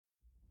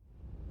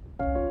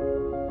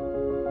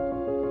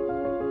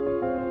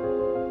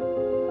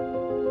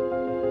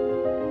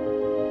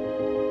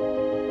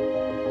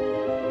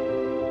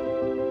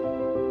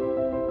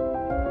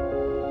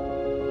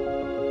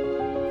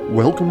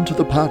Welcome to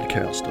the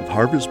podcast of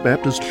Harvest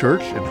Baptist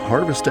Church in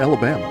Harvest,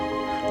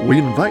 Alabama. We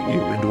invite you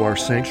into our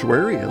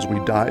sanctuary as we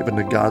dive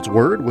into God's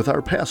Word with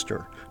our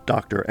pastor,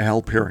 Dr.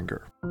 Al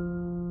Peringer.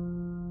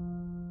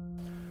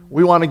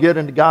 We want to get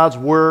into God's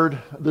Word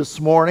this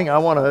morning. I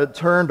want to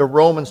turn to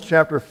Romans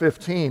chapter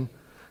 15,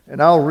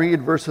 and I'll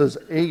read verses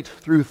 8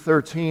 through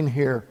 13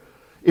 here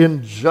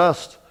in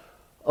just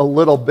a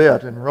little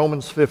bit in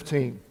Romans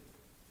 15.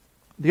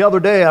 The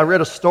other day, I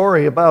read a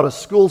story about a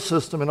school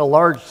system in a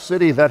large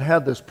city that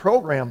had this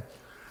program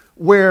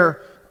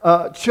where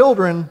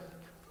children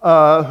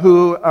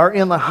who are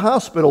in the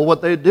hospital,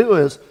 what they do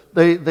is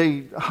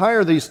they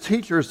hire these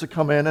teachers to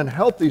come in and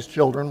help these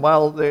children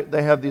while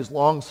they have these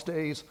long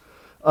stays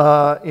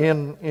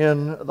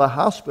in the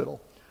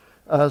hospital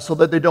so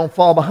that they don't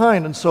fall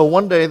behind. And so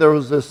one day there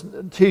was this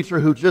teacher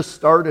who just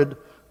started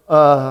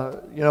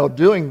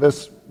doing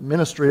this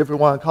ministry, if we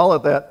want to call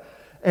it that,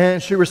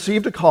 and she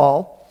received a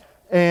call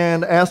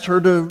and asked her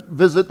to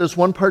visit this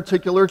one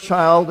particular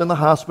child in the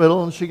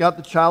hospital, and she got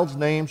the child's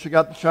name, she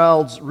got the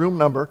child's room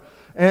number,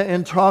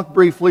 and talked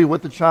briefly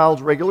with the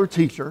child's regular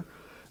teacher.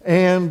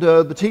 And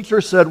the teacher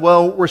said,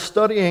 well, we're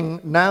studying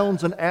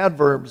nouns and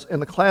adverbs in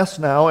the class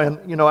now,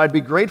 and I'd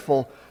be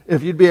grateful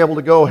if you'd be able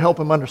to go help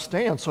him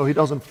understand so he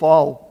doesn't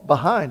fall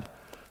behind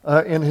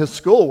in his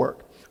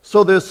schoolwork.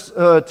 So this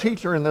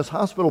teacher in this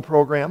hospital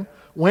program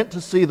went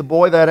to see the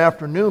boy that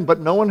afternoon, but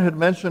no one had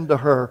mentioned to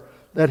her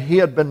that he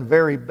had been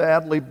very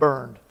badly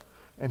burned,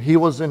 and he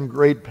was in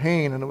great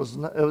pain, and it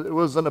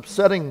was an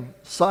upsetting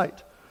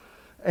sight.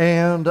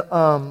 And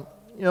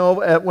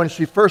when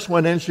she first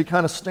went in, she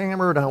kind of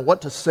stammered on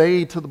what to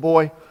say to the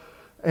boy,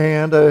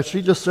 and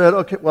she just said,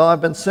 "Okay, well, I've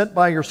been sent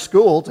by your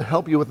school to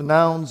help you with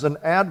nouns and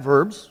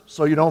adverbs,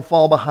 so you don't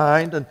fall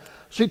behind." And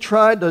she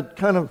tried to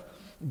kind of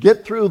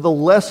get through the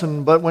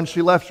lesson, but when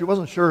she left, she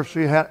wasn't sure if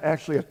she had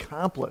actually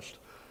accomplished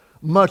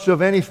much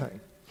of anything.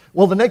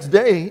 Well, the next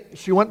day,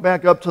 she went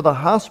back up to the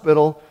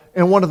hospital,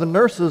 and one of the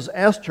nurses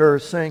asked her,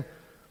 saying,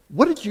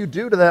 "What did you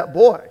do to that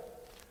boy?"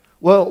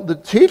 Well, the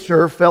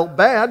teacher felt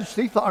bad.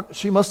 She thought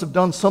she must have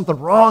done something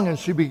wrong, and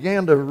she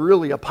began to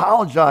really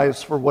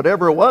apologize for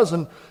whatever it was.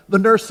 And the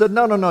nurse said,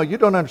 No, you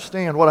don't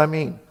understand what I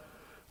mean.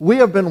 We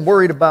have been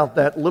worried about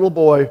that little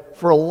boy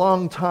for a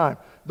long time.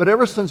 But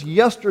ever since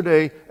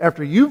yesterday,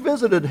 after you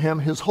visited him,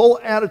 his whole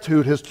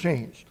attitude has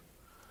changed.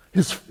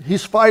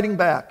 He's fighting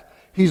back.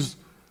 He's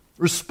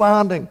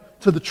responding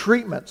to the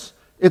treatments.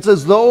 It's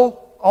as though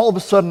all of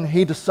a sudden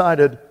he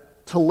decided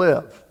to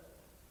live.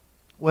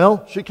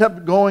 Well, she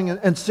kept going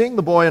and seeing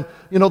the boy, and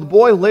the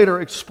boy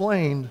later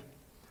explained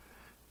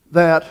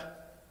that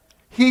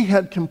he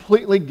had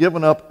completely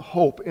given up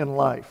hope in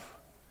life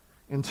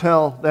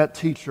until that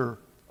teacher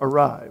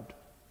arrived.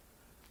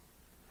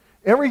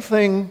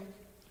 Everything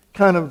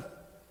kind of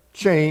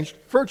changed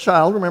for a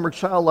child. Remember,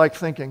 childlike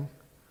thinking.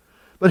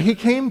 But he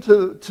came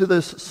to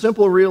this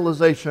simple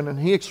realization, and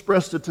he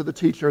expressed it to the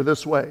teacher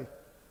this way.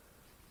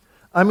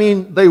 I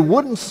mean, they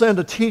wouldn't send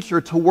a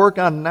teacher to work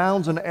on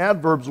nouns and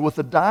adverbs with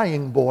a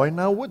dying boy,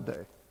 now would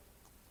they?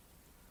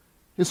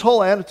 His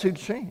whole attitude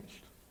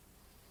changed.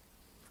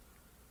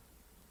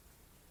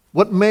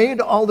 What made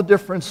all the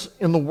difference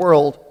in the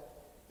world,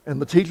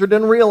 and the teacher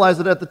didn't realize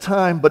it at the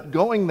time, but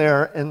going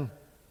there and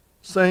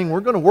saying,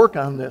 we're going to work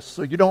on this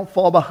so you don't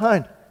fall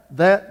behind,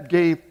 that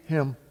gave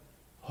him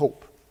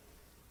hope.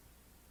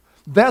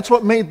 That's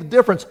what made the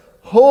difference.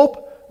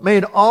 Hope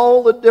made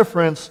all the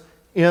difference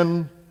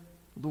in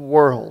the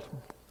world.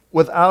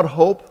 Without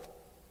hope,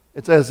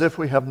 it's as if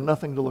we have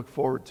nothing to look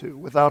forward to.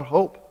 Without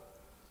hope,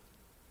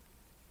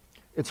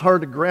 it's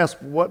hard to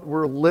grasp what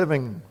we're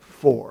living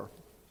for.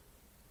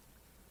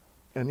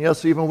 And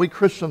yes, even we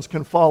Christians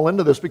can fall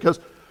into this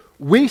because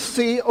we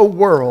see a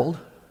world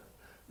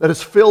that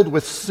is filled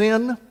with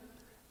sin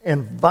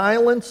and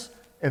violence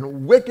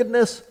and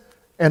wickedness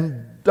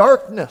and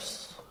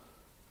darkness.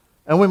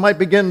 And we might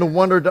begin to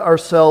wonder to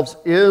ourselves,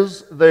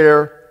 is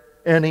there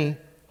any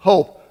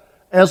hope?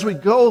 As we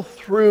go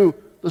through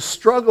the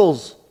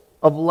struggles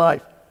of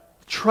life,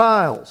 the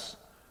trials,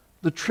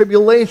 the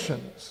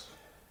tribulations,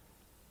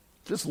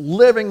 just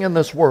living in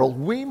this world,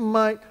 we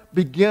might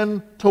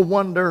begin to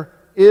wonder,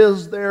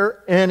 is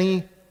there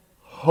any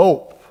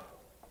hope?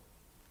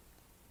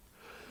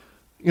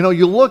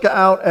 You look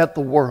out at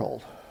the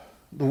world.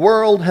 The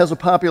world has a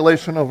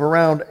population of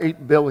around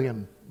 8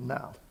 billion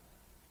now.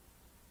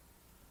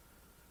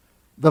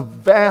 The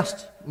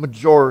vast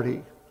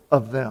majority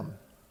of them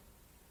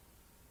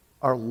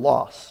are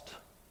lost.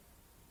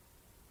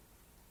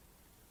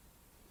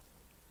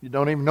 You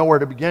don't even know where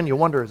to begin. You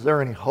wonder, is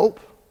there any hope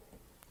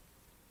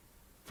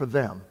for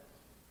them?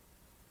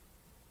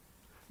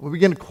 We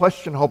begin to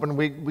question hope, and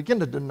we begin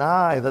to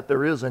deny that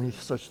there is any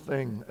such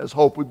thing as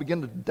hope. We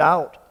begin to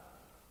doubt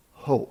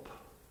hope.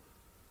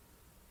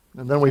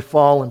 And then we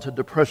fall into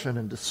depression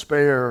and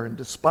despair and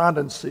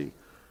despondency.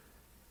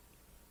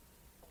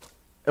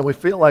 And we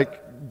feel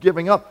like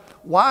giving up.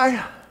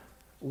 Why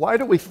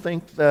do we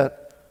think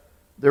that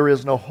there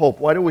is no hope?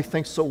 Why do we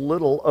think so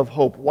little of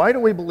hope? Why do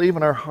we believe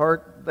in our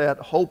heart that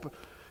hope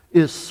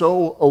is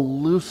so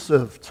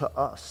elusive to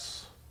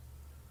us?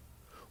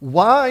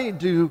 Why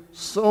do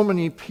so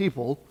many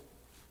people,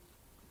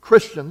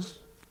 Christians,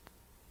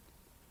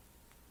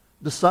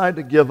 decide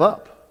to give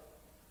up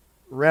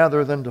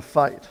rather than to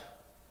fight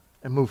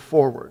and move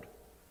forward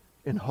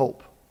in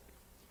hope?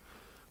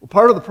 Well,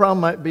 part of the problem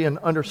might be an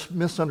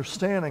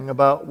misunderstanding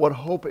about what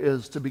hope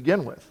is to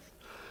begin with.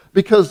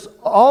 Because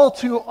all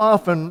too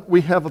often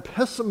we have a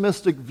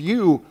pessimistic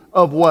view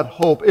of what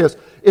hope is.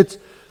 It's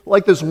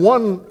like this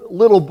one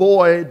little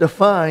boy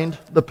defined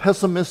the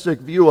pessimistic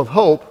view of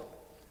hope.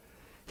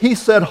 He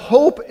said,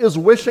 hope is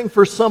wishing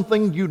for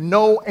something you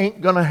know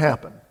ain't going to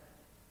happen.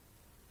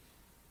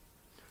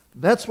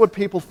 That's what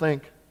people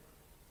think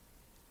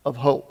of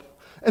hope.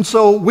 And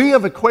so we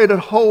have equated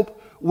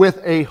hope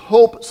with a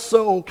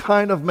hope-so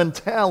kind of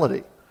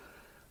mentality.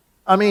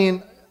 I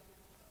mean,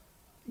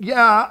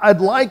 yeah,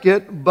 I'd like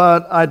it,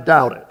 but I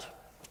doubt it.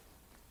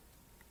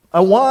 I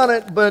want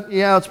it, but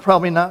yeah, it's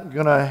probably not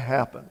going to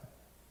happen.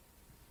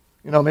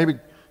 You know, maybe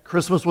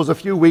Christmas was a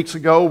few weeks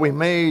ago. We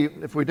may,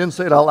 if we didn't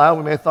say it out loud,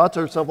 we may have thought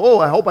to ourselves, oh,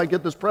 I hope I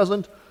get this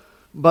present,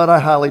 but I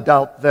highly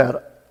doubt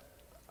that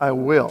I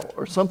will,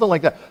 or something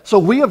like that. So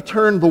we have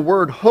turned the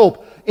word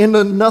hope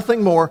into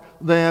nothing more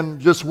than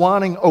just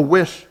wanting a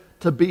wish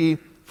to be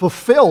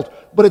fulfilled,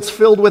 but it's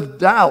filled with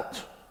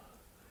doubt.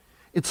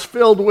 It's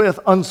filled with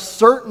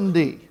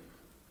uncertainty.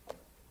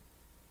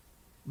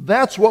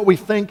 That's what we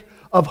think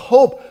of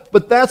hope,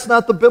 but that's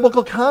not the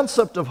biblical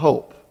concept of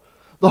hope.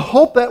 The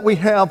hope that we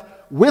have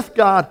with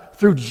God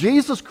through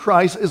Jesus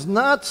Christ is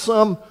not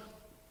some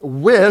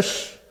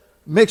wish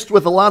mixed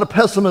with a lot of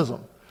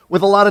pessimism,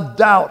 with a lot of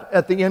doubt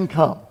at the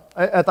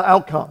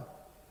outcome.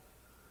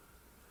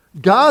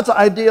 God's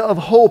idea of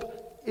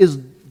hope is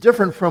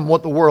different from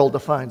what the world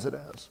defines it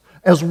as.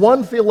 As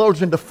one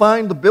theologian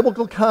defined the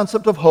biblical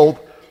concept of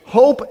hope,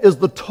 hope is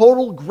the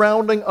total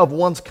grounding of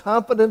one's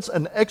confidence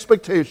and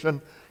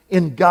expectation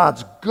in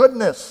God's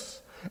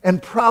goodness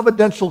and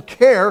providential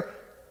care,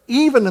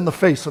 even in the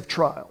face of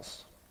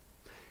trials,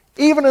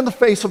 even in the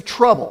face of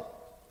trouble.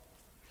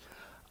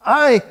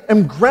 I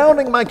am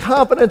grounding my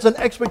confidence and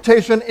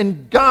expectation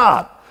in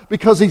God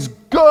because He's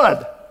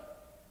good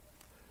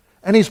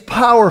and He's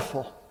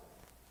powerful.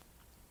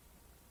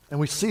 And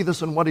we see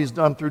this in what He's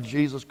done through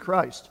Jesus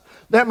Christ.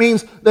 That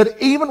means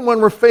that even when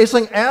we're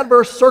facing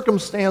adverse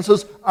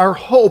circumstances, our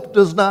hope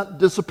does not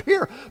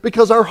disappear,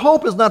 because our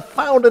hope is not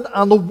founded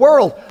on the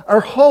world.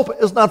 Our hope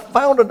is not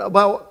founded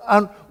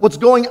on what's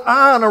going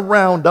on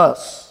around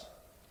us.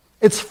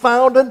 It's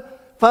founded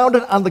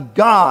on the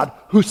God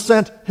who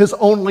sent His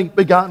only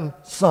begotten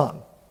Son.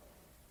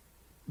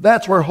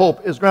 That's where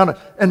hope is grounded.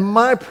 And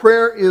my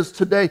prayer is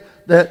today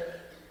that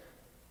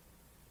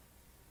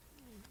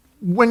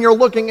when you're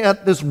looking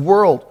at this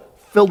world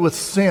filled with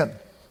sin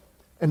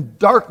and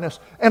darkness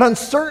and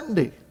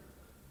uncertainty,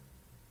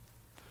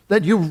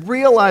 that you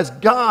realize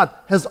God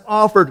has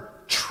offered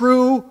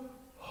true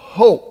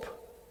hope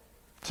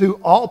to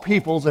all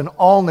peoples and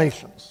all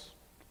nations.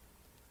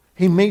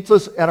 He meets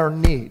us at our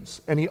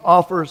needs, and He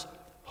offers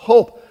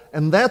hope.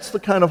 And that's the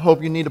kind of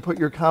hope you need to put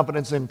your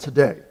confidence in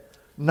today.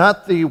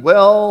 Not the,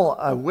 well,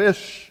 I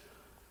wish,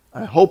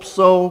 I hope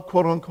so,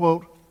 quote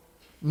unquote.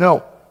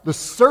 No, the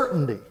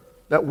certainty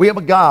that we have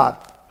a God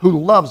who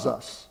loves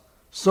us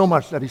so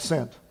much that He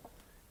sent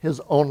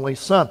His only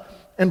Son.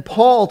 And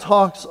Paul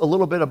talks a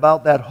little bit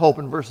about that hope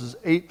in verses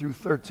 8 through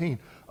 13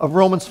 of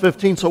Romans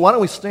 15. So why don't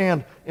we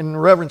stand in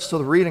reverence to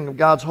the reading of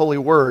God's holy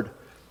word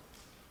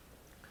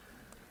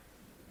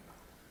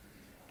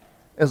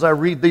as I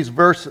read these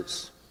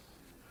verses.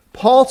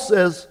 Paul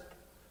says,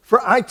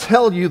 "For I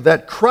tell you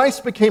that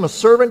Christ became a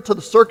servant to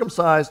the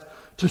circumcised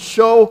to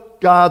show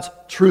God's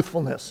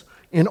truthfulness,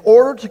 in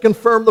order to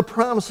confirm the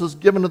promises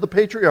given to the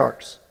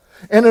patriarchs,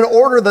 and in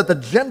order that the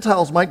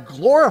Gentiles might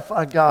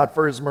glorify God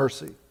for His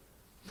mercy.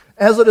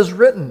 As it is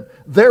written,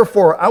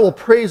 therefore I will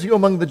praise you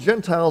among the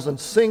Gentiles and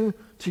sing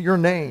to your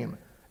name.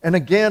 And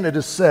again it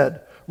is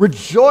said,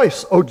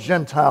 rejoice, O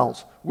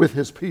Gentiles, with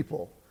His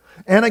people.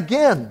 And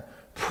again,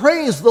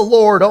 praise the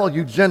Lord, all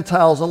you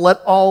Gentiles, and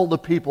let all the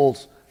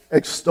peoples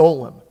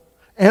extol Him.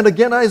 And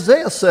again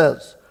Isaiah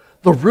says,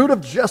 the root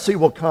of Jesse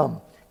will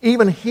come,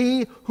 even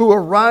He who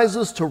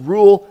arises to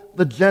rule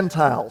the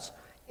Gentiles.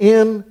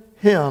 In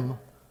Him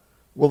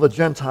will the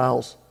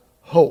Gentiles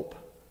hope.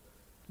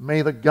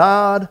 May the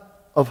God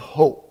of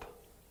hope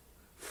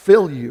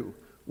fill you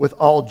with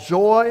all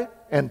joy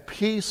and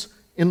peace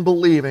in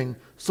believing,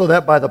 so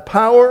that by the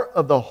power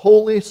of the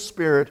Holy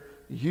Spirit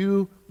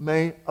you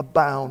may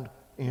abound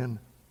in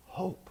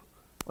hope."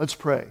 Let's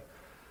pray.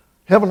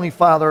 Heavenly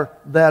Father,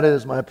 that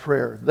is my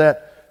prayer,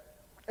 that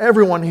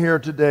everyone here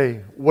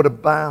today would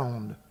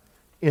abound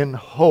in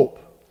hope,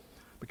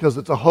 because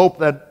it's a hope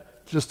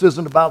that just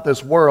isn't about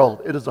this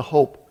world. It is a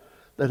hope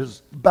that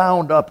is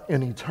bound up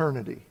in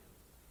eternity.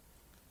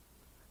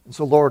 And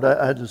so, Lord,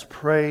 I just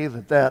pray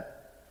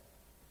that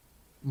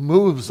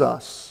moves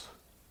us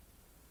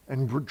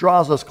and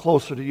draws us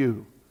closer to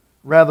you,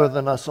 rather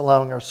than us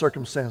allowing our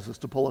circumstances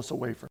to pull us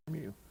away from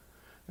you.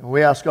 And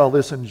we ask all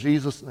this in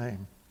Jesus'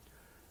 name.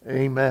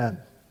 Amen.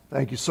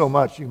 Thank you so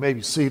much. You may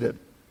be seated.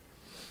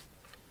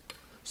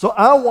 So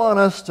I want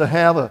us to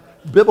have a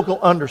biblical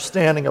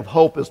understanding of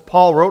hope, as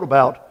Paul wrote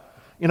about,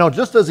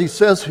 just as he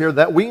says here,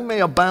 that we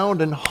may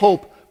abound in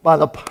hope by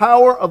the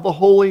power of the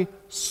Holy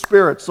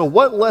Spirit. So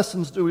what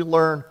lessons do we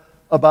learn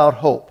about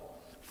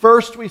hope?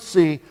 First, we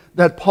see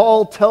that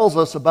Paul tells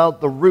us about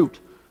the root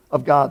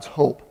of God's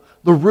hope.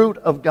 The root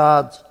of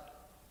God's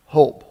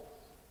hope.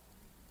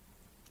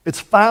 It's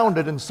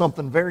founded in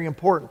something very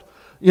important.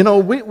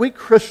 We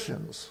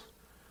Christians,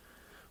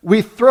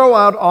 we throw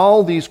out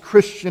all these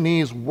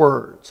Christianese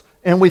words,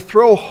 and we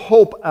throw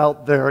hope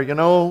out there,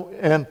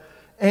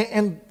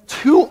 and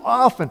too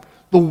often,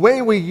 the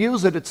way we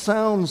use it, it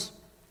sounds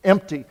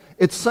empty.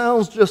 It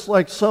sounds just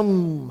like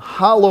some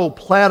hollow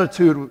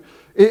platitude,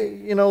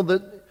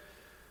 that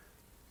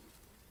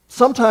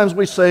sometimes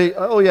we say,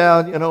 oh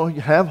yeah, you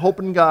have hope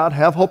in God,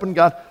 have hope in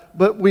God,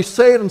 but we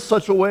say it in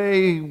such a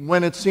way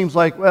when it seems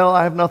like, well,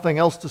 I have nothing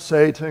else to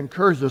say to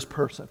encourage this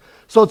person.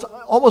 So it's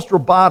almost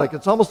robotic.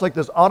 It's almost like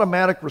this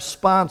automatic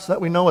response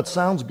that we know it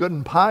sounds good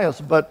and pious,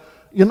 but,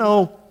 in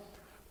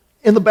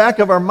the back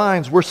of our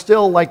minds, we're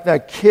still like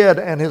that kid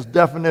and his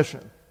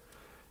definition.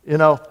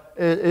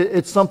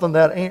 It's something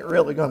that ain't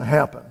really going to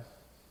happen.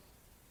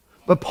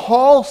 But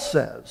Paul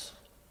says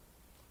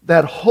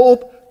that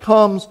hope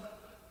comes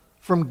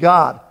from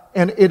God,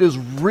 and it is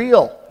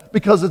real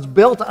because it's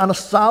built on a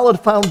solid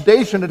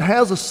foundation. It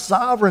has a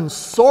sovereign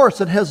source.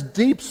 It has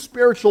deep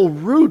spiritual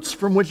roots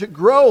from which it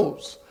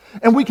grows.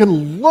 And we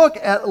can look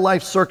at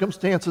life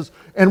circumstances,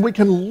 and we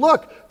can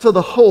look to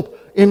the hope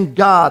in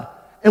God.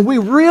 And we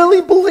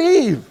really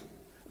believe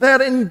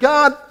that in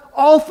God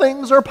all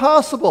things are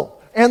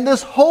possible. And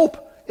this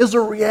hope is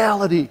a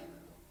reality.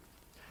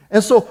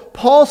 And so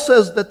Paul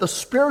says that the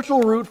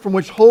spiritual root from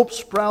which hope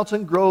sprouts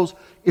and grows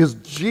is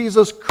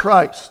Jesus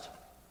Christ.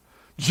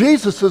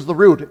 Jesus is the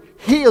root.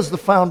 He is the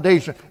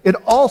foundation. It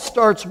all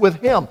starts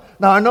with Him.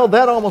 Now, I know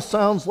that almost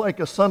sounds like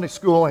a Sunday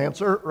school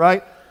answer,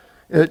 right?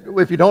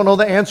 If you don't know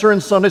the answer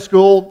in Sunday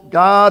school,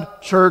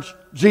 God, church,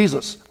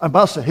 Jesus. I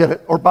must have hit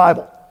it, or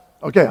Bible.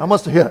 Okay, I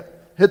must have hit it.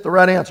 Hit the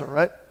right answer,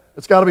 right?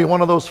 It's got to be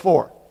one of those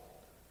four.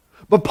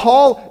 But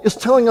Paul is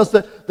telling us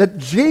that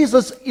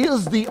Jesus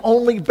is the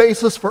only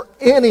basis for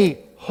any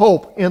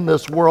hope in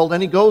this world,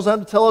 and he goes on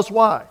to tell us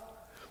why.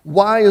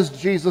 Why is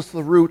Jesus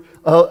the root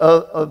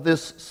of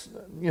this,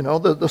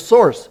 the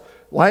source?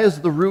 Why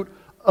is the root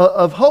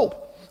of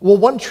hope? Well,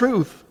 one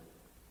truth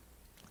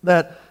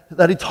that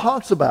he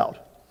talks about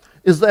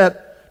is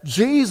that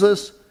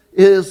Jesus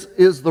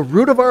is the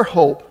root of our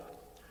hope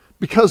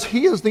because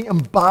he is the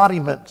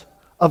embodiment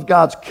of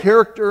God's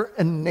character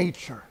and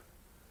nature.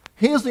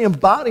 He is the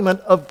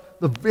embodiment of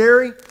the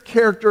very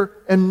character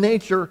and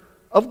nature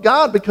of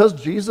God because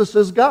Jesus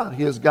is God.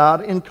 He is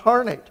God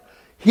incarnate.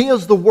 He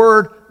is the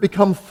Word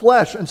become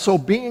flesh. And so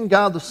being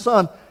God the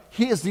Son,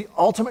 He is the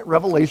ultimate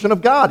revelation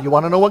of God. You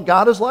want to know what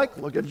God is like?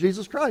 Look at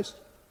Jesus Christ.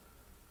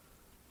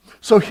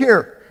 So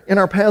here in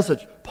our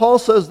passage, Paul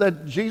says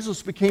that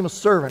Jesus became a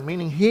servant,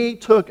 meaning He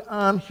took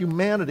on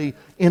humanity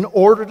in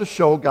order to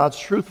show God's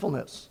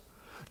truthfulness.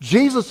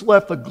 Jesus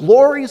left the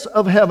glories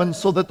of heaven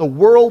so that the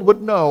world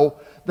would know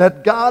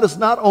that God is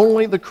not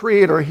only the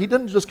creator. He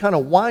didn't just kind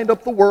of wind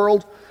up the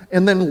world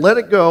and then let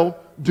it go,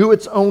 do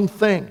its own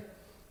thing.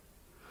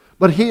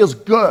 But He is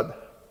good.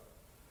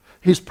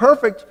 He's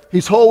perfect.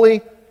 He's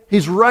holy.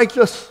 He's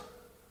righteous.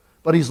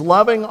 But He's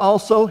loving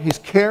also. He's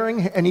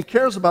caring. And He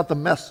cares about the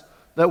mess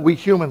that we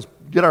humans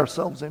get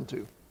ourselves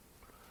into.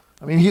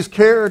 I mean, He's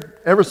cared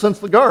ever since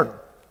the garden.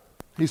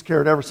 He's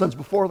cared ever since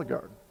before the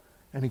garden.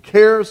 And He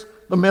cares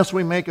the mess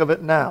we make of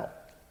it now.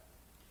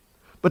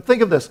 But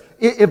think of this.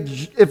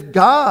 If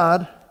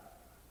God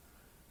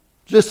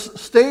just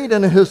stayed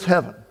in His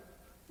heaven,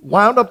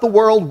 wound up the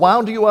world,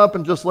 wound you up,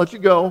 and just let you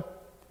go,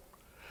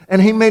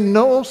 and He made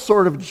no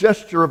sort of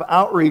gesture of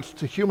outreach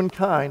to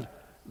humankind,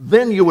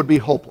 then you would be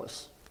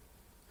hopeless.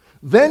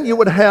 Then you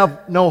would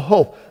have no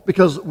hope,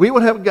 because we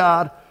would have a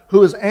God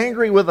who is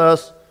angry with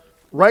us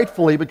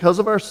rightfully because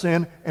of our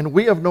sin, and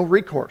we have no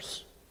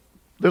recourse.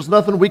 There's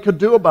nothing we could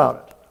do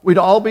about it. We'd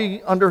all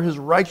be under His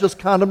righteous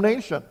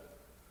condemnation.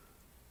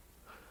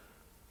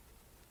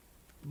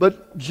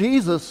 But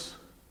Jesus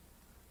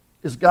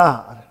is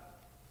God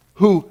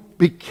who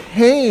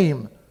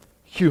became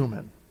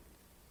human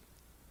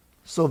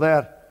so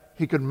that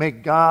He could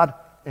make God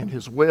and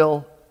His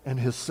will and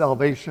His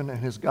salvation and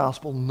His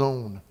gospel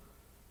known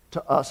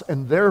to us.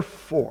 And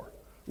therefore,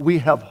 we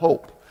have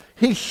hope.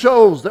 He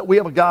shows that we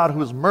have a God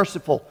who is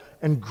merciful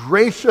and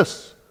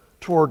gracious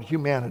toward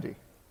humanity.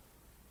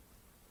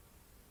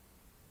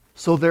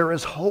 So there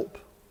is hope.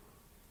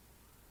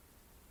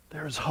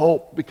 There is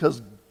hope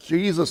because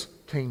Jesus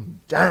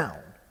came down.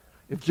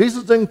 If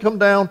Jesus didn't come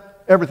down,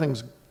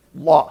 everything's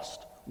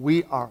lost.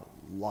 We are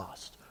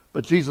lost.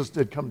 But Jesus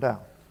did come down.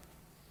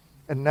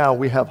 And now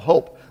we have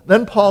hope.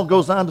 Then Paul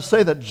goes on to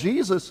say that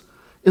Jesus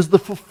is the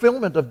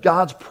fulfillment of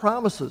God's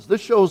promises.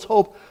 This shows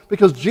hope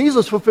because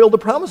Jesus fulfilled the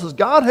promises.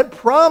 God had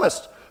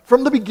promised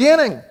from the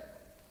beginning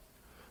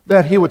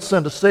that He would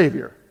send a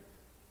Savior,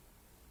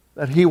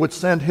 that He would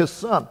send His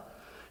Son.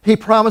 He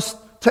promised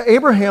to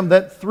Abraham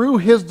that through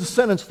his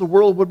descendants the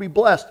world would be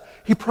blessed.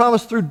 He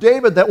promised through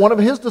David that one of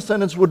his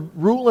descendants would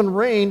rule and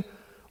reign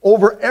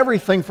over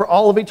everything for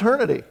all of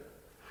eternity.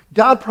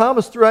 God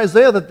promised through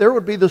Isaiah that there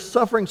would be this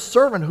suffering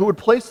servant who would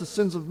place the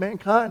sins of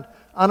mankind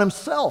on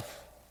himself.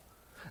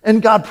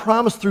 And God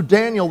promised through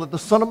Daniel that the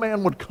Son of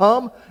Man would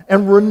come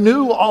and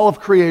renew all of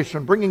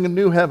creation, bringing a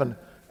new heaven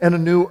and a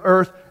new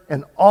earth,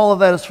 and all of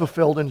that is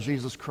fulfilled in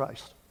Jesus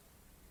Christ.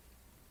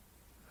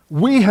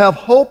 We have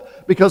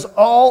hope because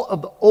all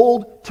of the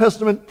Old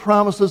Testament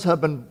promises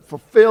have been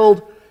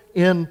fulfilled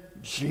in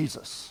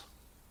Jesus.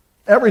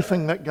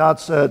 Everything that God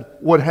said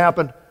would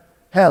happen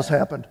has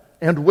happened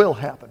and will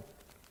happen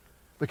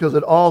because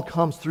it all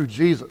comes through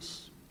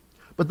Jesus.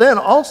 But then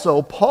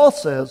also, Paul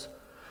says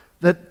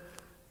that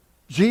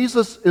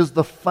Jesus is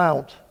the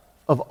fount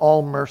of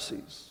all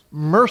mercies.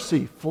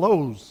 Mercy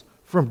flows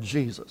from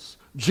Jesus.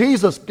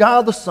 Jesus,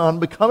 God the Son,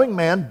 becoming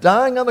man,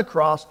 dying on the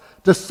cross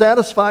to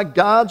satisfy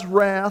God's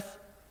wrath,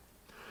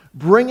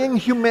 bringing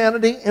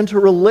humanity into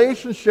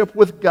relationship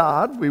with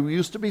God. We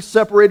used to be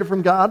separated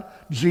from God.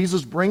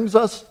 Jesus brings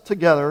us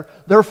together.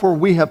 Therefore,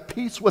 we have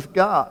peace with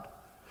God.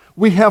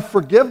 We have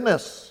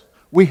forgiveness.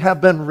 We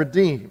have been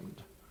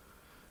redeemed,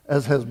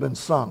 as has been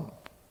sung.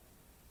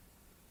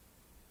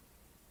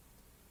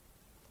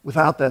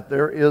 Without that,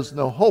 there is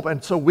no hope.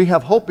 And so we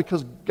have hope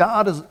because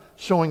God is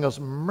showing us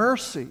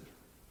mercy.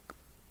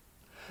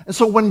 And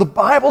so when the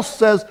Bible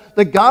says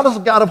that God is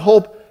a God of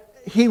hope,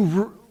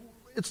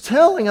 it's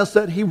telling us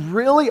that He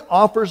really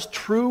offers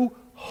true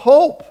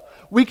hope.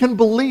 We can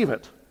believe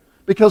it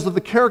because of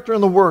the character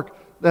and the work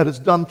that is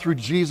done through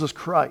Jesus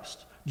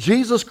Christ.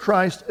 Jesus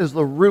Christ is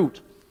the root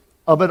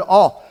of it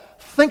all.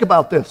 Think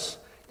about this.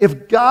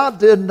 If God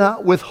did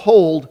not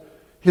withhold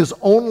His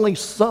only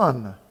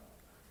Son,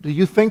 do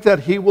you think that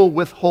He will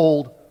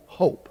withhold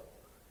hope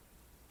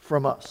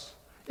from us?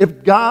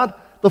 If God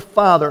the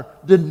Father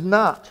did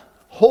not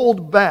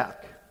hold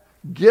back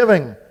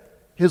giving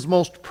His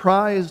most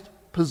prized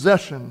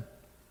possession,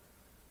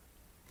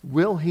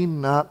 will He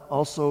not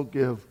also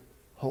give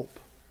hope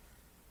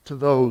to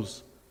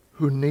those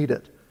who need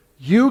it?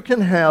 You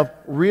can have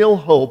real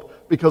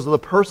hope because of the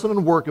person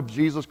and work of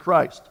Jesus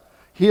Christ.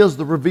 He is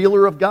the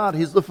revealer of God.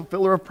 He's the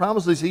fulfiller of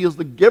promises. He is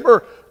the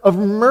giver of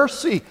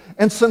mercy.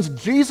 And since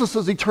Jesus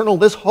is eternal,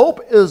 this hope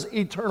is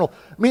eternal,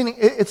 meaning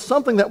it's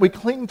something that we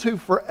cling to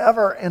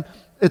forever and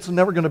it's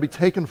never going to be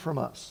taken from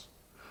us.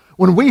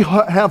 When we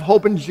have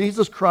hope in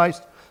Jesus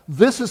Christ,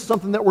 this is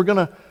something that we're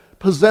going to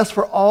possess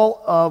for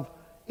all of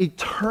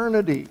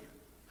eternity.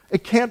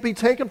 It can't be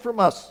taken from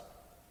us.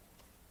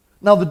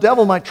 Now, the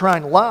devil might try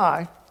and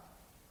lie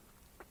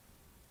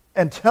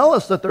and tell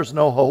us that there's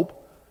no hope,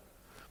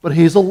 but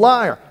he's a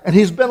liar, and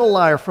he's been a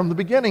liar from the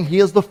beginning. He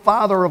is the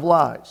father of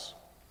lies.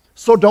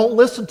 So don't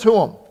listen to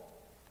him.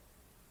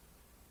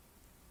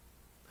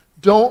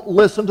 Don't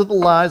listen to the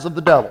lies of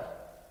the devil.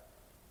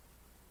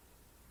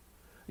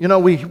 You know,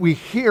 we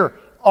hear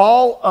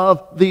all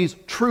of these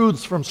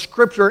truths from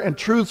Scripture and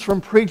truths from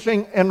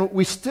preaching, and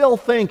we still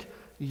think,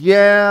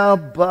 yeah,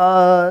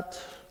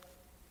 but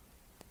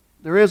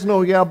there is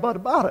no yeah, but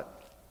about it.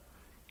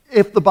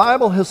 If the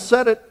Bible has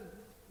said it,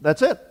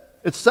 that's it.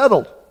 It's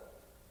settled.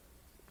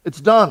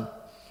 It's done.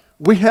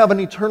 We have an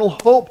eternal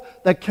hope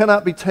that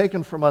cannot be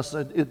taken from us.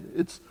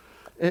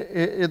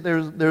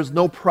 There's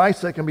no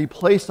price that can be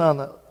placed on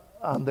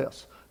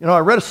this. You know, I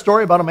read a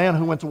story about a man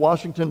who went to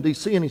Washington,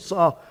 D.C., and he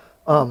saw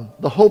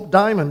the Hope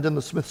Diamond in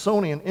the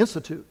Smithsonian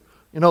Institute.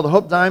 You know, the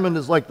Hope Diamond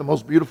is like the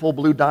most beautiful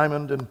blue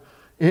diamond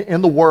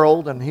in the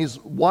world, and he's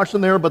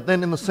watching there, but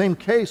then in the same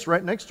case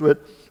right next to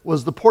it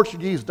was the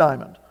Portuguese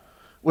diamond,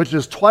 which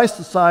is twice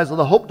the size of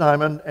the Hope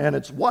Diamond, and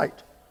it's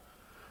white.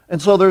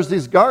 And so there's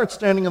these guards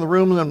standing in the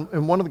room,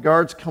 and one of the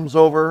guards comes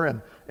over,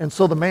 and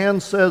so the man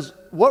says,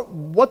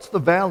 what's the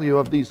value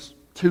of these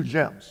two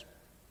gems?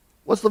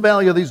 What's the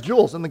value of these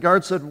jewels? And the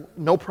guard said,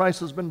 no price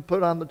has been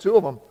put on the two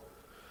of them.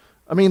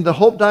 I mean, the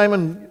Hope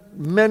Diamond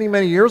many,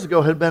 many years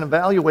ago had been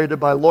evaluated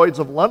by Lloyd's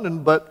of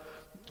London, but,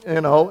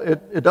 you know,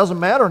 it doesn't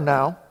matter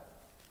now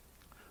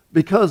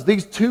because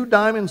these two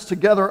diamonds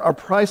together are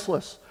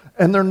priceless,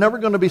 and they're never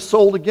going to be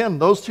sold again.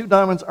 Those two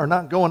diamonds are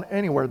not going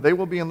anywhere. They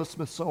will be in the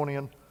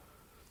Smithsonian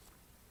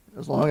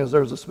as long as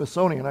there's a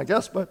Smithsonian, I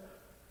guess, but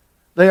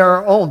they are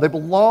our own. They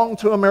belong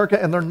to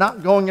America, and they're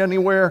not going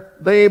anywhere.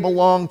 They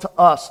belong to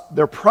us.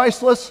 They're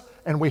priceless,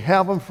 and we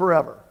have them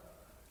forever.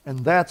 And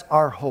that's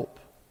our hope.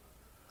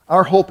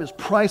 Our hope is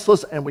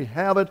priceless, and we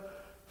have it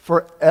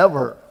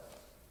forever.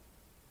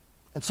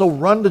 And so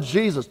run to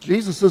Jesus.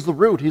 Jesus is the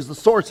root. He's the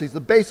source. He's the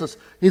basis.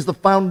 He's the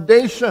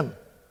foundation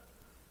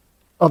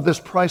of this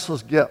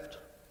priceless gift.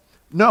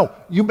 No,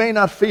 you may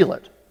not feel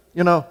it.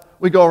 You know,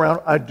 we go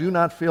around, I do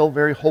not feel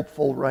very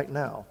hopeful right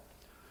now.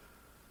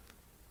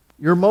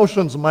 Your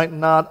emotions might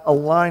not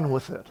align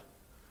with it.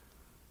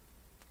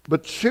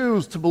 But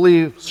choose to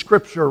believe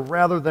Scripture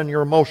rather than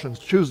your emotions.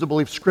 Choose to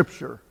believe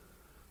Scripture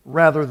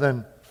rather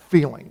than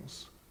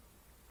feelings.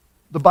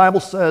 The Bible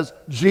says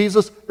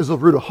Jesus is the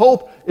root of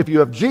hope. If you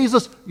have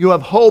Jesus, you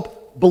have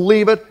hope.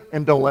 Believe it,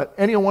 and don't let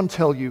anyone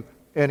tell you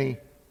any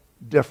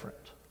different.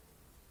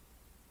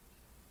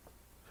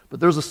 But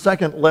there's a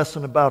second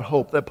lesson about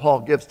hope that Paul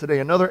gives today.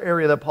 Another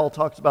area that Paul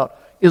talks about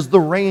is the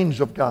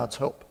range of God's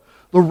hope.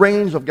 The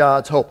range of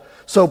God's hope.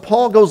 So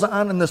Paul goes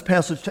on in this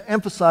passage to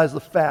emphasize the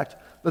fact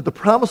that the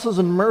promises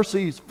and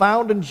mercies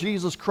found in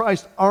Jesus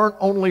Christ aren't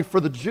only for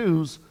the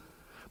Jews,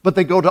 but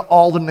they go to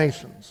all the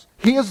nations.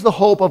 He is the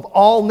hope of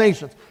all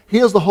nations. He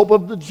is the hope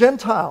of the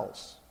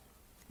Gentiles,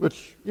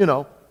 which,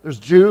 there's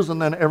Jews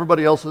and then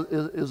everybody else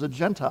is a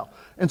Gentile.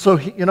 And so,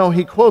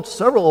 he quotes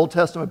several Old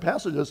Testament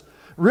passages,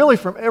 really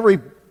from every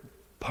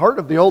part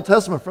of the Old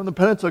Testament, from the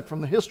Pentateuch,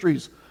 from the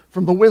histories,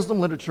 from the wisdom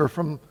literature,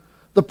 from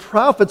the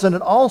prophets, and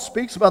it all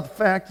speaks about the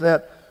fact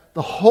that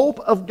the hope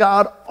of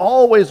God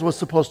always was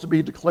supposed to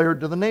be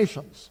declared to the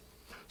nations,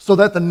 so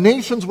that the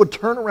nations would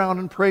turn around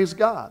and praise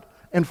God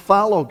and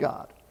follow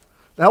God.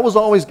 That was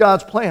always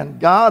God's plan.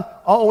 God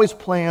always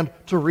planned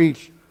to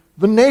reach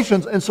the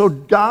nations, and so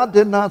God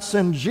did not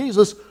send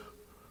Jesus,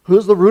 who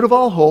is the root of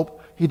all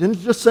hope. He didn't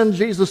just send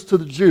Jesus to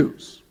the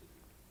Jews.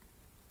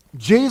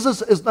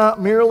 Jesus is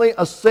not merely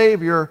a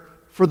Savior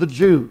for the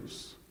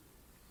Jews.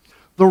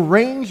 The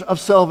range of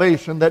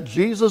salvation that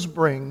Jesus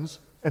brings,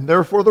 and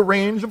therefore the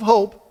range of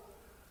hope,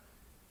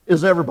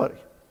 is everybody.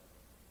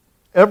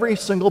 Every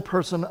single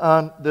person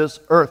on this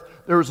earth.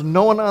 There is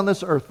no one on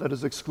this earth that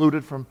is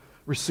excluded from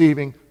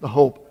receiving the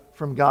hope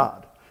from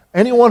God.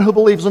 Anyone who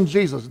believes in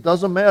Jesus, it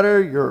doesn't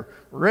matter your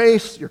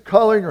race, your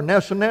color, your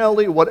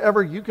nationality,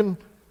 whatever, you can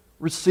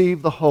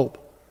receive the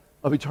hope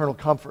of eternal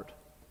comfort.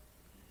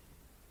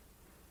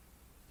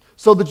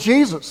 So the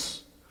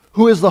Jesus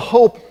who is the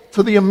hope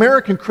to the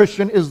American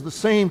Christian is the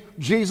same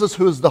Jesus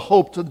who is the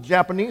hope to the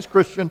Japanese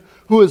Christian,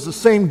 who is the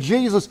same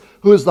Jesus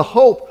who is the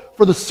hope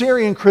for the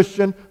Syrian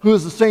Christian, who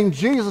is the same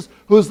Jesus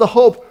who is the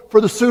hope for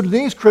the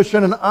Sudanese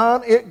Christian, and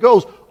on it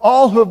goes.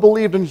 All who have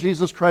believed in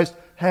Jesus Christ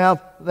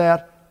have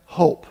that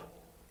hope.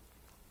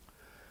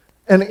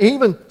 And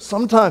even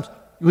sometimes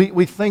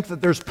we think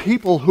that there's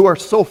people who are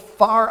so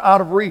far out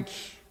of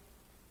reach.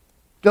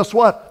 Guess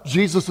what?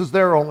 Jesus is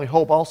their only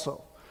hope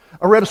also.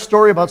 I read a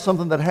story about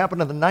something that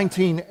happened in the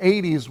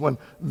 1980s when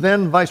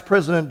then Vice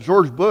President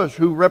George Bush,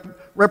 who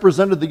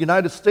represented the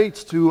United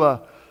States to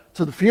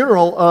the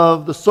funeral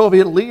of the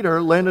Soviet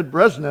leader Leonid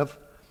Brezhnev,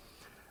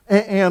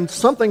 and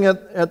something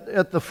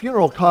at the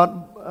funeral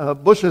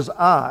caught Bush's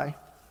eye,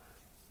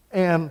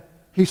 and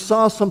he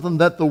saw something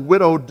that the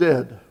widow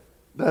did,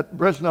 that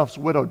Brezhnev's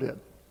widow did.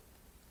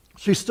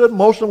 She stood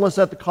motionless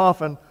at the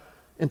coffin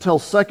until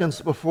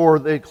seconds before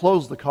they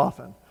closed the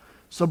coffin.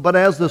 But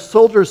as the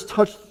soldiers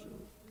touched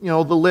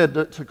the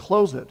lid to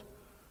close it,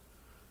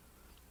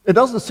 it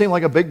doesn't seem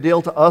like a big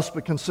deal to us,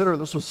 but consider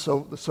this was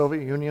the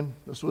Soviet Union.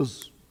 This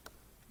was,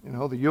 the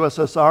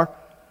USSR.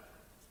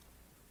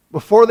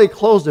 Before they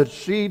closed it,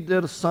 she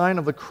did a sign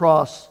of the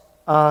cross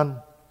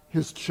on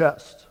his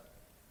chest.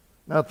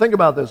 Now think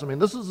about this.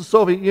 This is the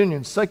Soviet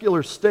Union,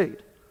 secular state.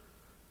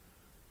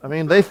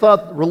 They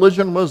thought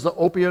religion was the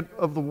opiate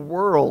of the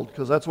world,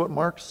 because that's what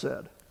Marx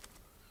said.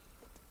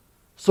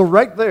 So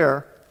right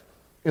there,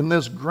 in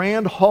this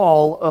grand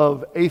hall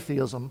of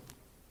atheism,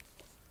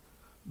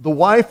 the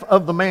wife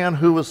of the man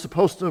who was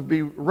supposed to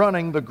be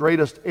running the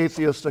greatest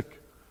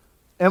atheistic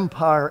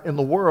empire in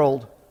the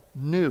world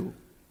knew.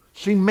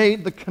 She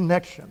made the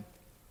connection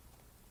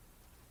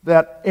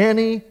that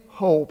any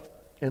hope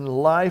in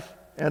life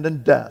and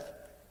in death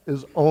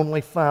is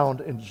only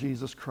found in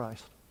Jesus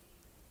Christ.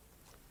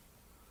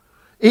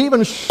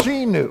 Even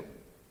she knew.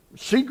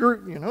 She grew,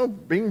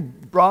 being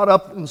brought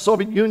up in the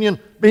Soviet Union,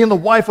 being the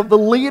wife of the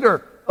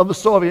leader of the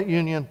Soviet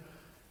Union,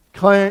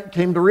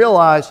 came to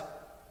realize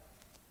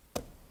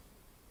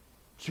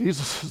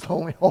Jesus is the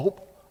only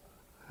hope.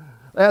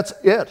 That's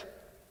it.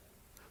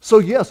 So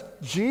yes,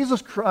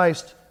 Jesus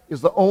Christ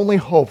is the only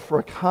hope for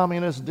a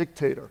communist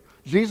dictator.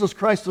 Jesus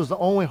Christ is the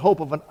only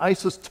hope of an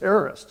ISIS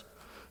terrorist.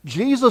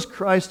 Jesus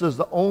Christ is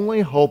the only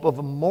hope of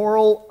a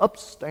moral,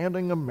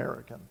 upstanding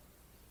American.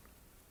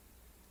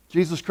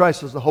 Jesus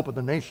Christ is the hope of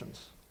the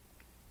nations.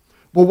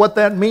 But what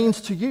that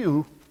means to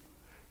you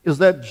is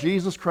that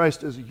Jesus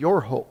Christ is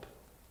your hope.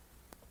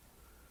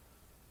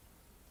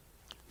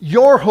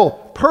 Your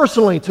hope,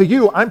 personally to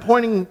you. I'm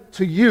pointing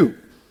to you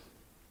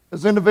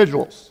as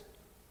individuals.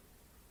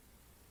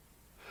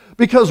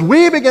 Because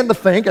we begin to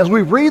think, as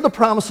we read the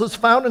promises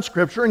found in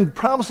Scripture and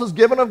promises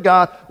given of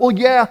God, well,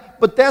 yeah,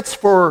 but that's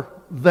for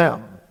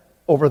them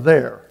over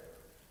there.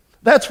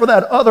 That's for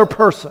that other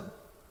person.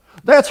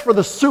 That's for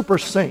the super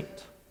saint.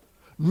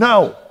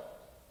 No,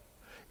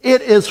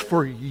 it is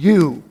for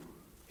you.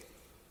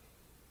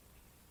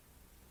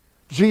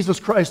 Jesus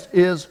Christ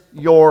is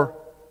your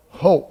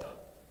hope.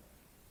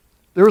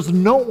 There is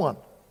no one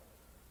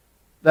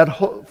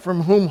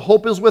from whom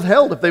hope is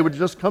withheld if they would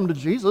just come to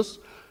Jesus.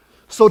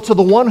 So to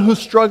the one who's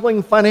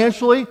struggling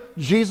financially,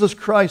 Jesus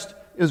Christ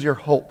is your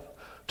hope.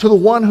 To the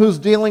one who's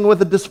dealing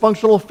with a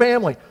dysfunctional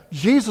family,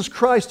 Jesus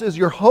Christ is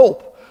your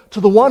hope. To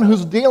the one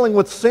who's dealing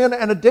with sin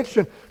and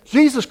addiction,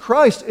 Jesus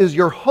Christ is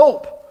your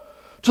hope.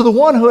 To the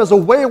one who has a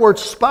wayward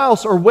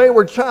spouse or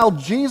wayward child,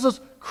 Jesus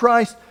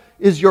Christ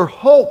is your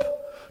hope.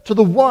 To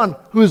the one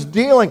who is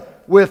dealing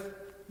with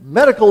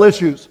medical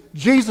issues,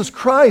 Jesus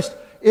Christ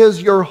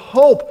is your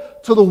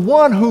hope, to the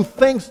one who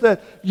thinks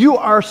that you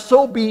are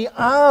so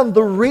beyond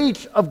the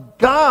reach of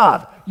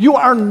God. You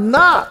are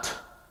not.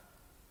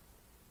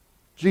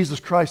 Jesus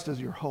Christ is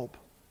your hope.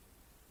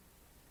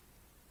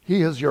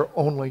 He is your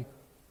only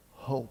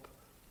hope.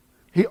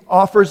 He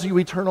offers you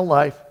eternal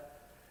life,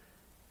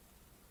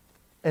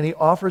 and He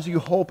offers you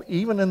hope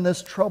even in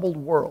this troubled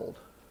world.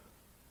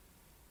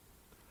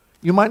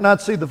 You might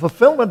not see the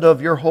fulfillment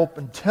of your hope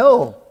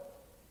until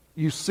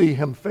you see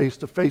Him face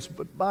to face,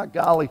 but by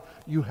golly,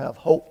 you have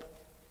hope.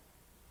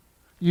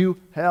 You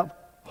have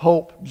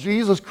hope.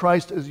 Jesus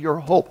Christ is your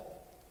hope.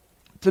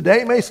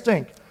 Today may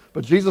stink,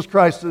 but Jesus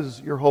Christ is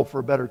your hope for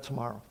a better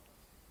tomorrow,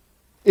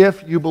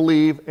 if you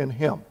believe in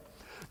Him.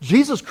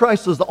 Jesus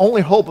Christ is the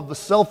only hope of the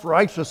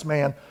self-righteous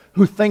man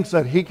who thinks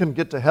that he can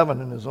get to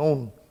heaven in his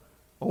own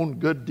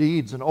good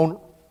deeds and own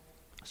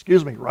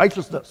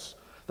righteousness,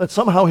 that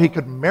somehow he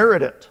could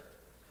merit it.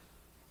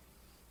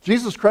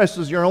 Jesus Christ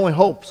is your only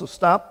hope, so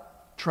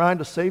stop trying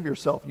to save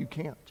yourself. You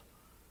can't.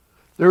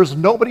 There is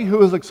nobody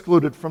who is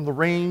excluded from the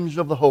range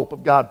of the hope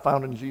of God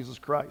found in Jesus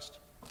Christ.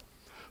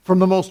 From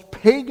the most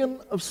pagan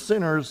of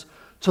sinners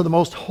to the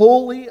most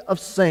holy of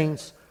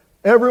saints,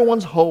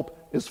 everyone's hope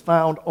is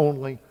found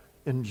only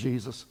in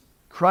Jesus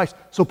Christ.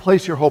 So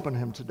place your hope in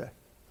Him today.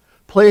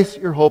 Place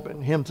your hope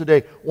in Him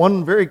today.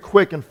 One very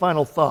quick and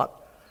final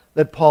thought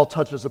that Paul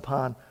touches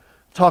upon.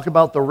 Talk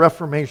about the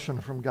reformation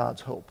from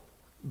God's hope.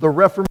 The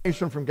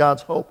reformation from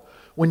God's hope.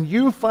 When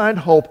you find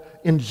hope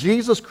in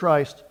Jesus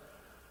Christ,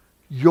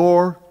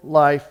 your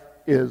life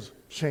is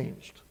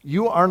changed.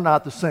 You are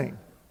not the same.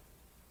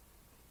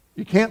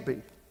 You can't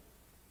be.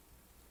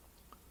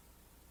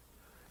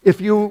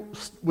 If you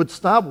would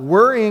stop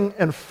worrying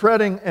and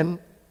fretting and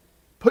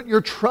put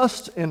your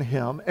trust in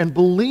Him and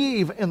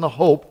believe in the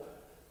hope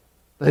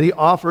that He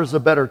offers a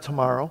better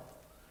tomorrow,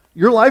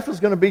 your life is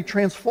going to be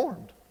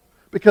transformed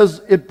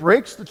because it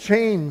breaks the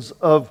chains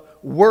of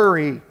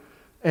worry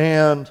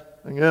and,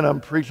 again, I'm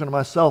preaching to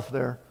myself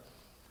there.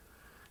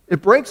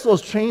 It breaks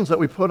those chains that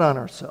we put on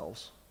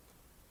ourselves.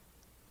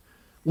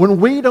 When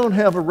we don't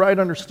have a right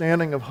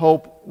understanding of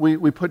hope,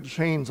 we put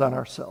chains on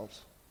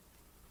ourselves.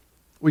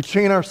 We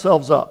chain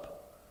ourselves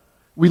up.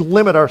 We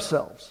limit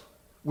ourselves.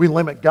 We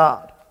limit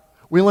God.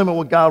 We limit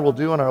what God will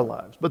do in our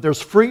lives. But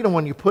there's freedom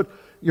when you put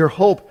your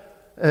hope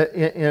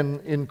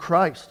in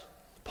Christ.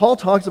 Paul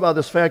talks about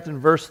this fact in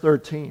verse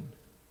 13.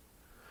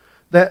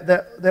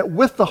 That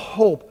with the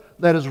hope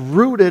that is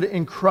rooted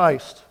in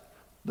Christ,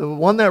 the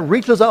one that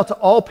reaches out to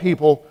all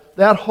people,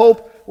 that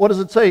hope, what does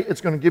it say?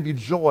 It's going to give you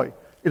joy.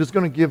 It is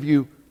going to give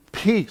you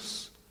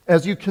peace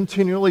as you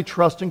continually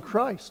trust in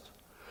Christ.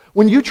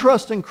 When you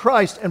trust in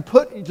Christ and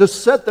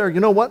just sit there, you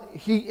know what?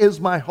 He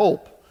is my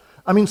hope.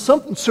 I mean,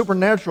 something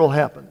supernatural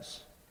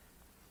happens.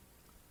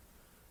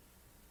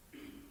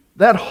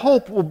 That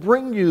hope will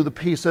bring you the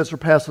peace that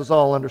surpasses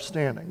all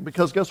understanding.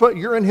 Because guess what?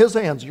 You're in His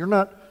hands. You're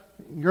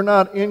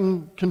not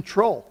in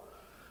control.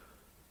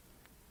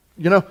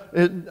 You know,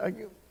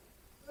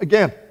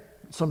 again,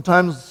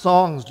 sometimes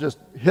songs just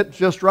hit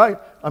just right.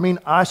 I mean,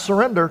 I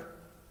surrender.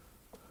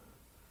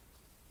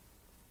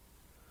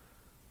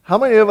 How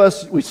many of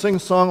us, we sing a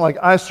song like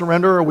I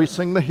Surrender, or we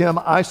sing the hymn,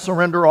 I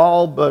Surrender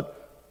All, but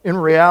in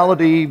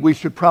reality, we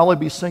should probably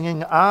be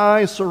singing,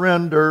 I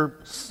surrender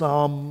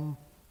some.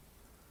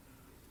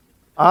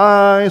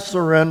 I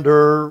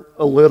surrender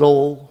a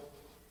little.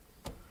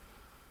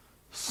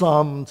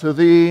 Some to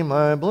Thee,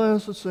 my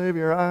blessed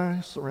Savior,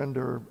 I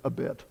surrender a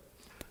bit.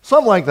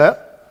 Something like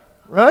that,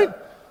 right?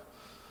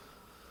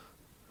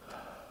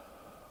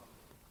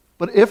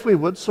 But if we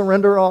would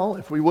surrender all,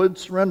 if we would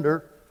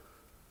surrender,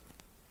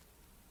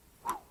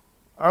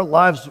 our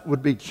lives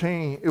would be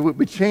changed. It would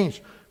be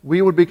changed.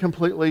 We would be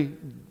completely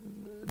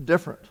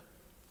different.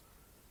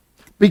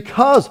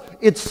 Because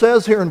it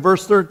says here in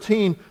verse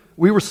 13,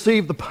 we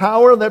receive the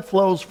power that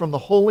flows from the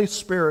Holy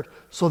Spirit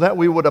so that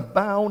we would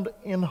abound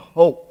in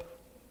hope.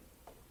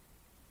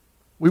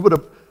 We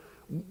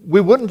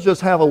wouldn't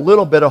just have a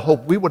little bit of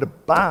hope, we would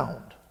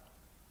abound.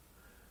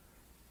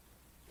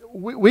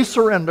 We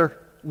surrender.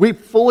 We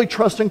fully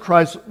trust in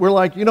Christ. We're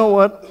like, you know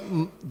what?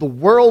 The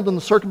world and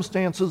the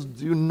circumstances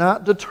do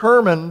not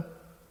determine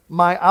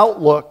my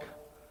outlook,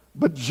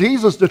 but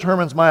Jesus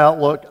determines my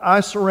outlook.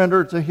 I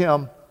surrender to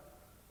Him.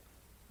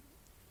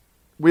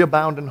 We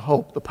abound in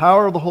hope. The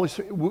power of the Holy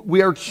Spirit.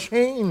 We are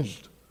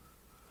changed.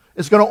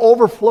 It's going to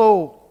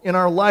overflow in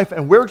our life,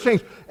 and we're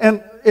changed.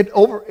 And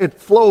it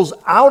flows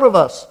out of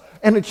us,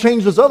 and it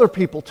changes other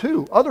people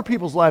too. Other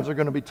people's lives are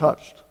going to be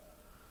touched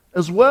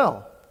as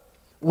well.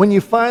 When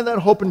you find that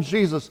hope in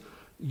Jesus,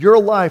 your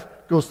life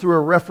goes through a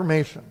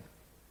reformation.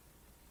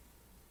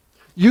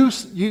 You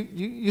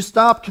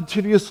stop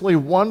continuously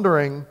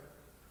wondering,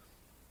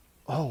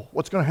 oh,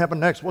 what's going to happen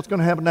next? What's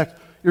going to happen next?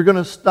 You're going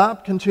to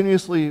stop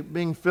continuously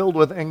being filled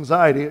with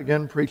anxiety,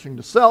 again, preaching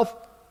to self.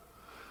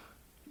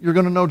 You're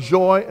going to know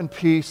joy and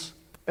peace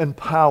and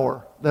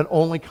power that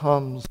only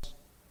comes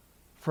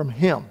from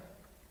Him.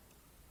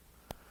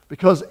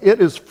 Because it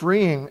is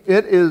freeing.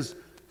 It is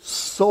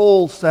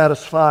soul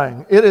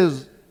satisfying. It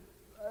is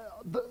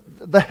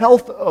the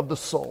health of the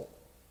soul.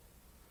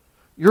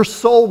 Your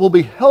soul will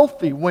be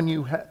healthy when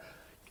you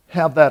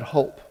have that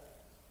hope.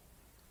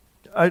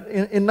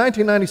 In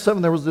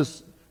 1997, there was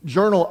this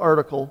journal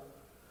article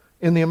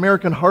in the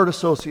American Heart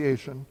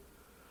Association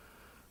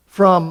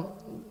from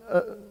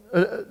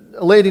a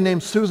lady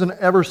named Susan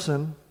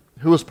Everson,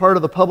 who was part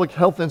of the Public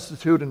Health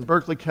Institute in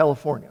Berkeley,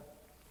 California.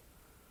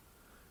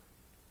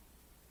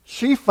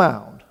 She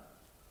found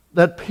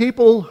that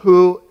people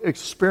who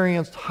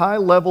experienced high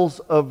levels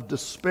of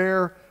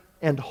despair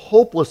and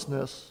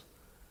hopelessness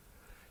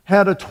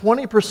had a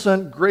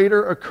 20%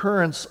 greater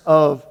occurrence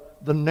of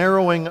the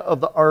narrowing of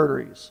the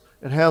arteries.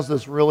 It has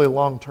this really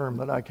long term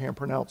that I can't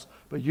pronounce,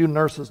 but you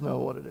nurses know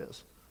what it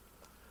is.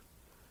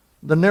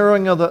 The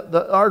narrowing of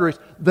the arteries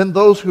than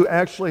those who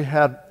actually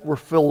were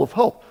filled with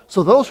hope.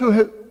 So those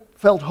who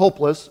felt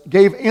hopeless,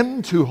 gave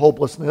in to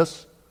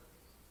hopelessness,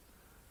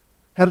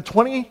 had a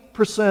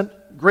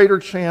 20% greater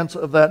chance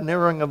of that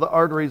narrowing of the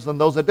arteries than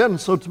those that didn't.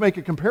 So to make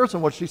a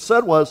comparison, what she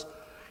said was,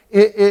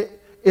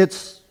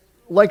 it's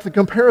like the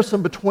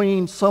comparison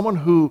between someone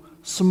who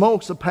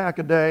smokes a pack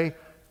a day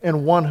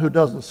and one who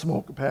doesn't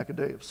smoke a pack a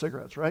day of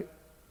cigarettes, right?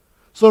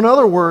 So in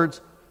other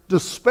words,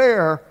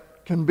 despair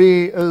can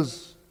be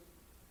as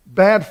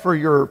bad for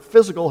your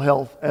physical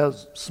health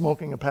as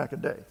smoking a pack a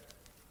day.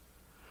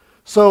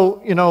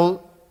 So,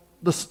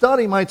 the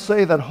study might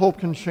say that hope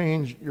can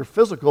change your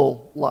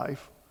physical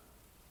life,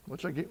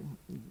 which it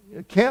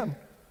can.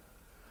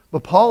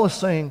 But Paul is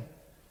saying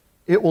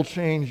it will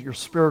change your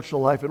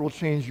spiritual life. It will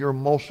change your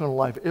emotional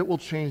life. It will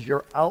change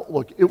your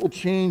outlook. It will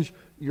change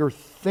your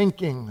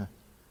thinking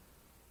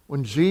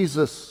when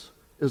Jesus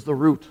is the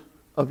root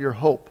of your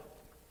hope.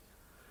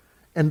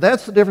 And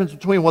that's the difference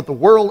between what the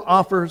world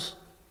offers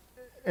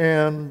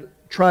and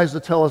tries to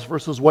tell us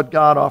versus what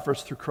God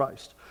offers through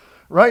Christ.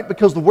 Right?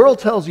 Because the world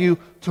tells you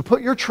to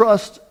put your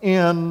trust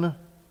in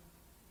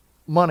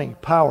money,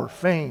 power,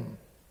 fame,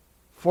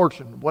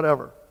 fortune,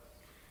 whatever,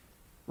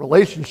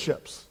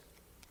 relationships.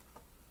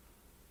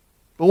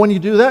 But when you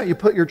do that, you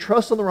put your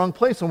trust in the wrong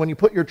place. And when you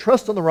put your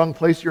trust in the wrong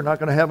place, you're not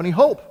going to have any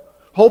hope.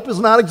 Hope is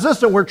not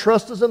existent where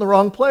trust is in the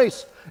wrong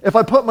place. If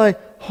I put my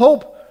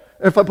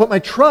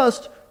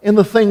trust in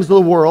the things of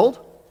the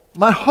world,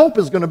 my hope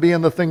is going to be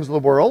in the things of the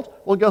world.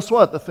 Well, guess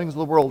what? The things of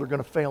the world are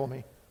going to fail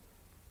me,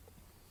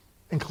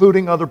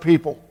 including other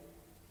people.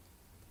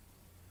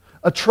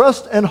 A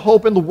trust and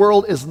hope in the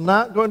world is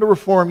not going to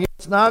reform you.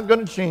 It's not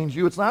going to change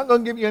you. It's not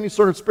going to give you any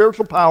sort of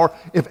spiritual power.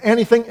 If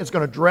anything, it's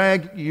going to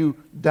drag you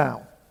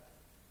down.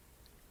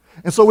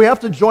 And so we have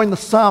to join the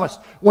psalmist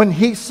when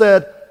he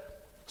said,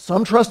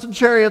 some trust in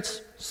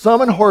chariots,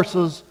 some in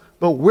horses,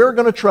 but we're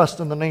going to trust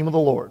in the name of the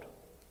Lord.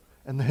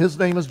 And his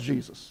name is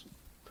Jesus.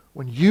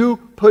 When you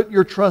put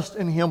your trust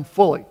in him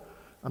fully,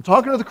 I'm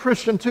talking to the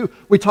Christian too.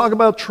 We talk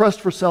about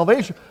trust for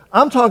salvation.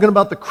 I'm talking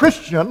about the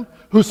Christian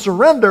who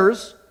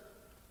surrenders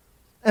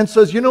and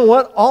says, you know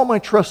what? All my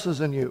trust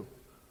is in you.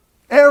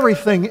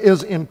 Everything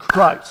is in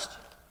Christ.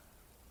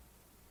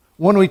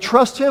 When we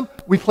trust him,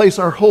 we place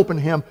our hope in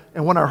him.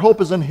 And when our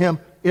hope is in him,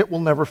 it will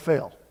never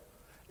fail.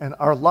 And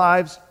our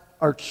lives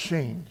are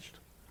changed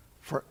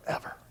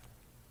forever.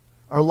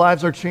 Our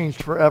lives are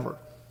changed forever.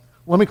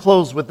 Let me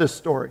close with this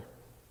story.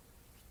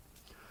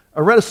 I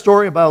read a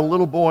story about a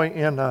little boy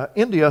in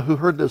India who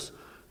heard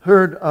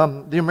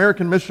the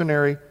American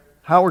missionary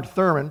Howard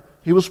Thurman.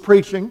 He was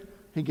preaching.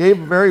 He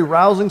gave a very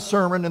rousing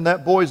sermon in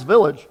that boy's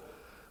village.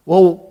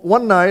 Well,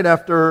 one night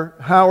after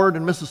Howard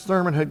and Mrs.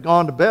 Thurman had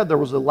gone to bed, there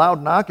was a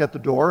loud knock at the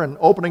door, and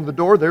opening the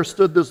door, there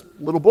stood this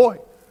little boy.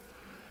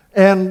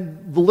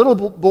 And the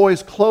little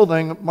boy's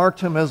clothing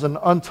marked him as an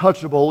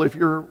untouchable. If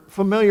you're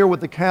familiar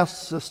with the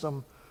caste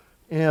system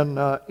in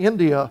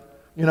India,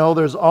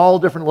 there's all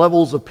different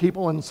levels of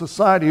people in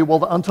society. Well,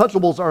 the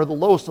untouchables are the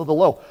lowest of the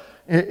low.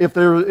 If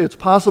it's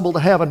possible to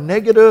have a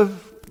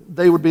negative,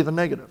 they would be the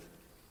negative.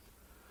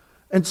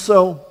 And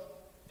so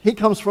he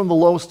comes from the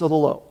lowest of the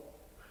low.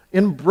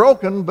 In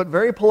broken but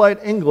very polite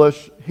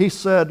English, he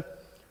said,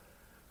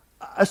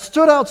 I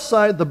stood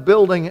outside the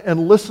building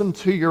and listened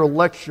to your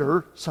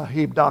lecture,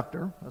 Sahib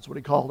Doctor, that's what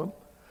he called him.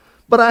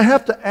 But I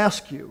have to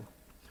ask you,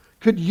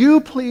 could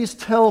you please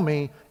tell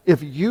me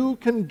if you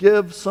can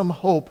give some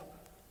hope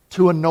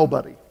to a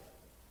nobody?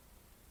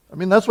 I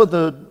mean, that's what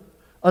the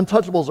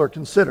untouchables are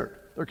considered.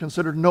 They're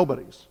considered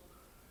nobodies.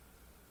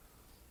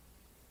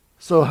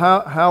 So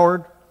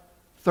Howard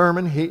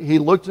Thurman, he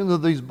looked into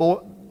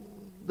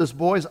this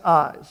boy's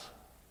eyes,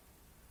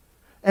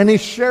 and he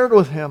shared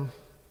with him,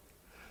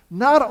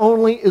 not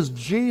only is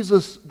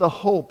Jesus the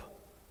hope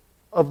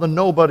of the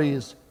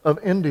nobodies of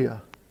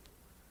India,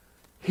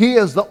 he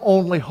is the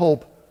only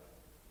hope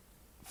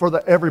for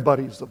the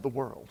everybody's of the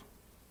world.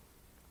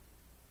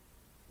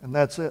 And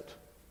that's it.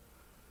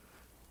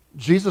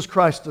 Jesus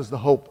Christ is the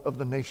hope of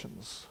the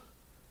nations,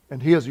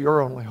 and he is your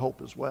only hope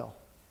as well.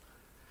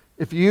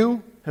 If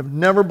you have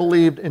never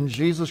believed in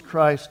Jesus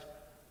Christ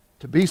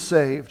to be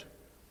saved,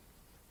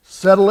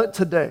 settle it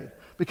today.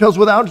 Because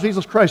without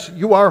Jesus Christ,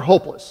 you are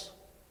hopeless.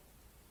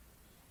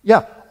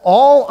 Yeah,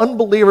 all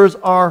unbelievers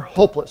are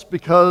hopeless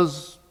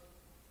because,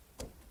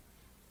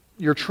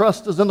 Your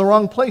trust is in the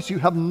wrong place. You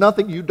have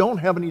nothing. You don't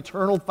have an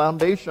eternal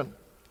foundation.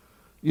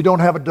 You don't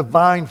have a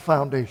divine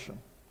foundation.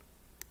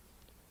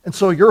 And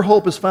so your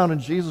hope is found in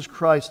Jesus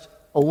Christ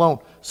alone.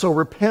 So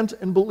repent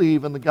and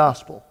believe in the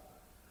gospel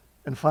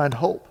and find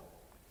hope.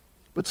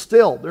 But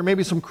still, there may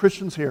be some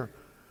Christians here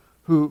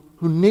who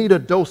need a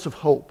dose of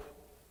hope.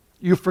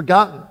 You've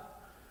forgotten.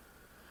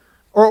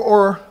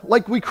 Or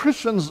like we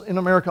Christians in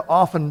America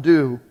often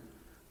do,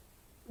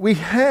 we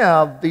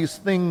have these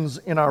things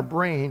in our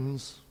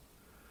brains,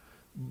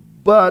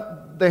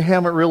 but they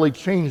haven't really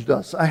changed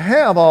us. I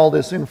have all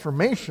this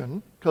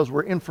information because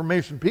we're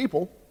information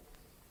people,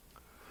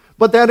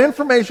 but that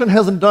information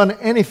hasn't done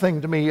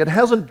anything to me. It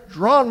hasn't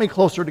drawn me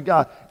closer to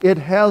God. It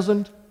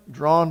hasn't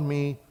drawn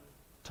me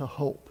to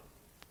hope.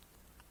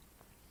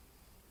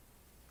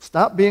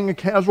 Stop being a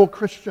casual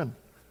Christian.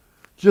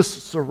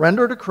 Just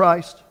surrender to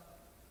Christ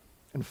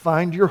and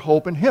find your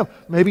hope in Him.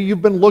 Maybe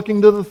you've been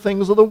looking to the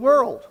things of the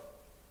world.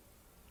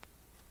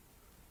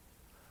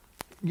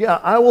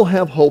 Yeah, I will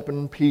have hope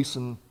and peace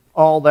and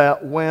all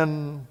that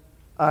when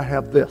I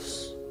have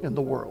this in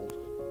the world.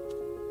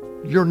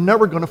 You're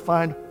never going to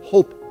find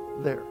hope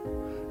there.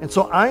 And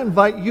so I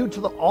invite you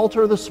to the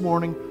altar this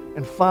morning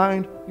and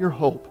find your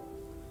hope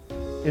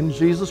in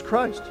Jesus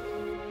Christ.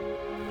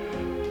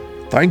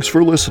 Thanks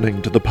for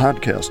listening to the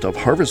podcast of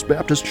Harvest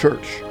Baptist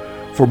Church.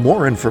 For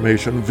more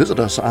information, visit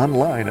us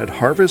online at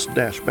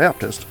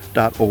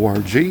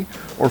harvest-baptist.org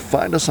or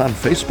find us on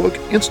Facebook,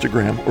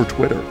 Instagram, or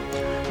Twitter.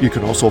 You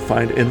can also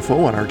find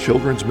info on our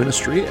children's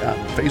ministry on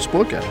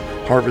Facebook at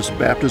Harvest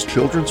Baptist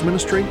Children's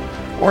Ministry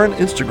or on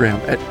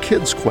Instagram at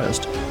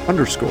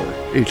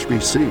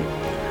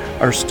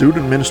kidsquest_HBC. Our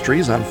student ministry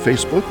is on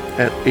Facebook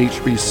at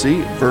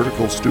HBC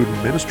Vertical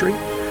Student Ministry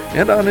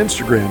and on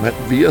Instagram at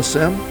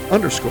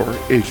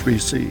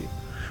VSM_HBC.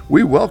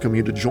 We welcome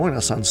you to join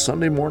us on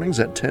Sunday mornings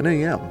at 10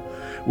 a.m.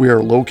 We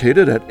are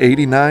located at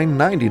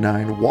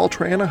 8999 Wall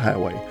Triana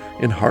Highway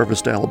in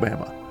Harvest,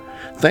 Alabama.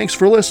 Thanks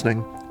for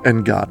listening,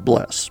 and God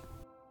bless.